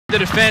The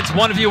defense,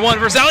 1v1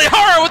 versus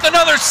Alihara with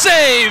another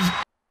save.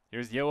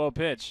 Here's the 0-0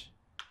 pitch.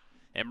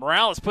 And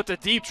Morales puts a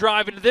deep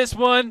drive into this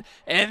one,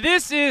 and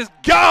this is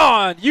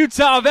gone!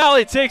 Utah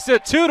Valley takes a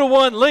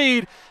 2-1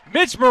 lead.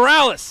 Mitch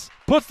Morales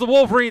puts the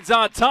Wolverines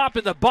on top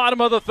in the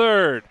bottom of the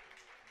third.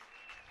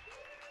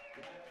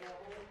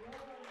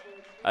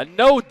 A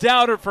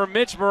no-doubter for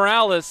Mitch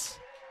Morales.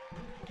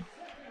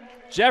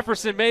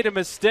 Jefferson made a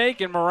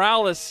mistake, and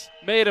Morales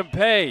made him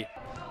pay.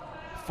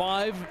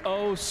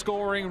 5-0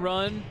 scoring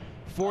run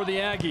for the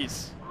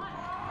Aggies.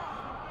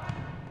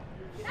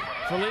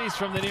 Felice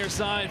from the near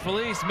side.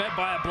 Felice met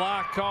by a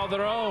block, called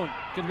their own.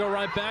 Can go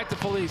right back to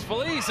Felice.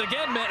 Felice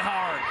again met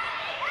hard.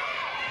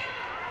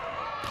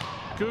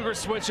 Cougars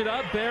switch it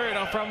up.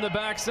 Barrett from the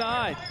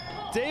backside.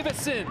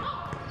 Davidson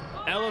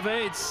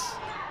elevates.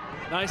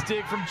 Nice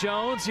dig from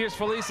Jones. Here's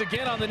Felice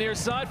again on the near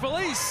side.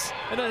 Felice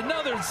and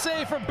another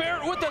save from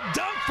Barrett with the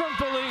dunk from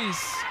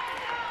Felice.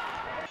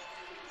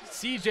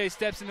 CJ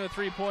steps into a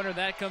three-pointer.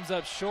 That comes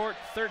up short.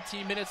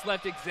 13 minutes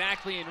left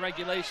exactly in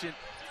regulation.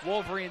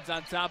 Wolverines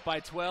on top by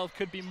 12.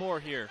 Could be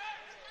more here.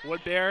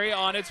 Woodbury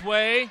on its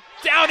way.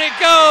 Down it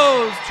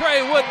goes!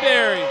 Trey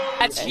Woodbury.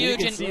 That's huge.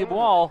 You can see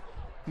Wall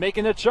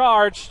making the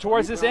charge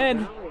towards this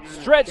end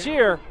stretch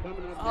here.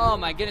 Oh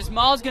my goodness,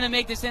 Maul's going to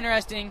make this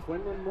interesting.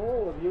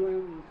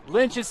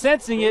 Lynch is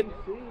sensing it.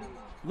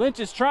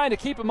 Lynch is trying to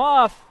keep him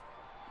off.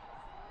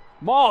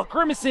 Maul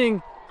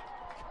grimacing,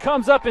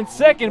 comes up in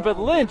second, but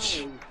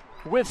Lynch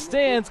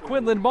withstands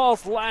Quinlan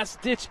Maul's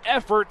last-ditch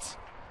effort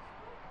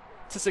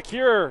to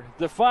secure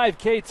the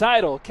 5K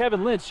title.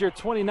 Kevin Lynch, your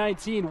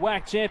 2019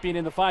 WAC champion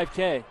in the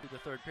 5K. The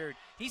third period.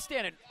 He's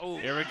standing. Oh.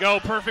 Here we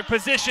go. Perfect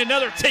position.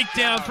 Another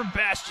takedown from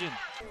Bastion.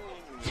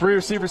 3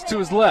 receivers to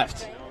his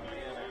left.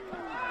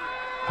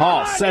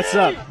 Hall sets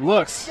up,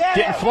 looks,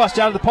 getting flushed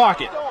out of the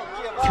pocket.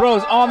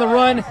 Throws on the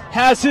run,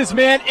 has his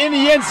man in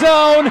the end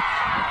zone.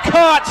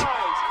 Caught.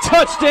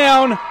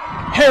 Touchdown.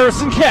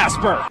 Harrison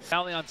Casper.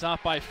 Valley on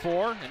top by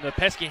 4, and the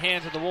pesky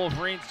hands of the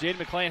Wolverines. Jaden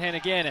McClanahan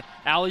again.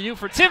 Alley-oop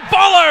for Tim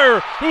Fuller,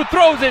 who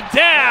throws it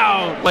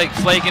down. Blake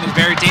Flake in a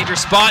very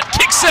dangerous spot.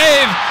 Kick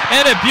save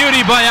and a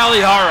beauty by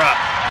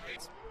Alihara.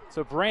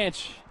 So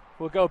Branch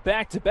will go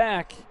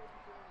back-to-back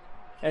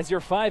as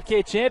your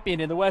 5K champion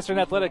in the Western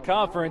Athletic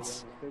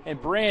Conference,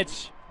 and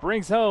Branch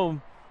brings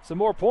home some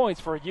more points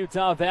for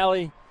Utah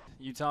Valley.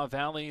 Utah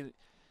Valley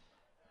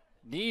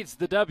needs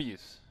the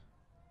W's.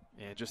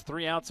 And just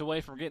 3 outs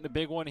away from getting a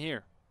big one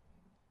here.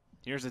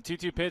 Here's a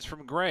 2-2 pitch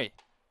from Gray.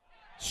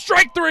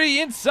 Strike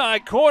 3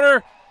 inside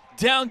corner.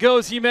 Down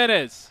goes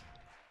Jimenez.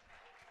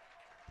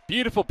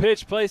 Beautiful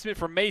pitch placement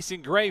from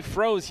Mason Gray.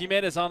 Froze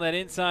Jimenez on that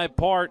inside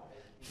part.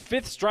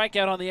 5th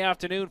strikeout on the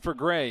afternoon for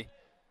Gray.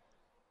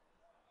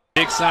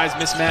 Big size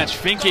mismatch.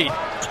 Finke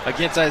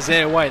against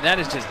Isaiah White. That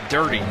is just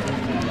dirty.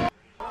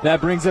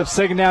 That brings up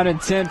 2nd down and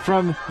 10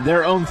 from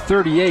their own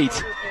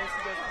 38.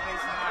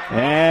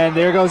 And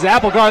there goes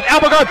Applegarth.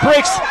 Applegarth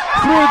breaks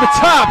through the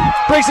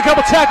top, breaks a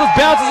couple tackles,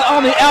 bounces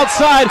on the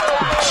outside,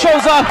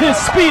 shows off his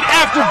speed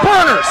after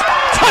burners.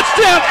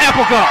 Touchdown,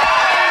 Applegarth.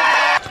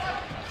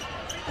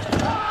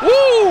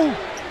 Woo!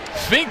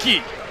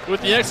 Finke with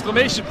the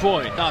exclamation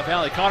point. Utah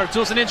Valley. Connor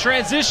Toulson in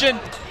transition.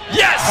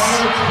 Yes!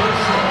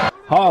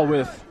 Hall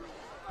with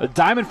a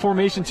diamond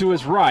formation to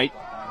his right.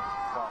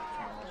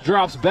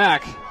 Drops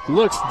back,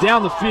 looks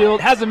down the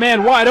field, has a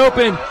man wide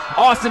open,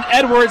 Austin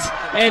Edwards,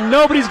 and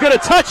nobody's going to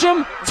touch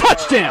him.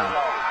 Touchdown!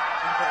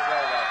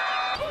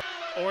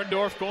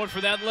 Orndorff going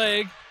for that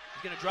leg.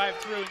 He's going to drive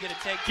through and get a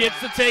takedown.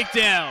 Gets the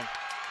takedown.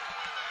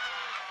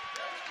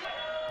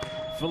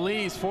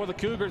 Felice for the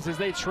Cougars as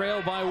they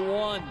trail by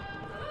 1.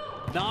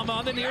 Nama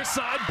on the near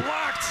side,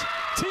 blocked.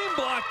 Team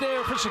block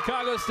there for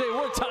Chicago State.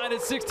 We're tied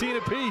at 16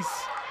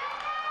 apiece.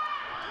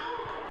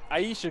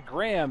 Aisha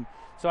Graham.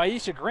 So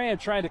Aisha Graham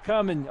trying to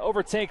come and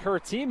overtake her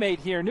teammate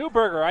here,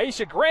 Newberger.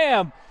 Aisha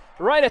Graham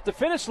right at the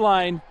finish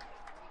line.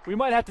 We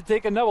might have to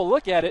take another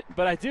look at it,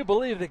 but I do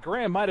believe that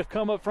Graham might have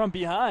come up from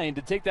behind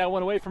to take that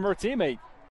one away from her teammate.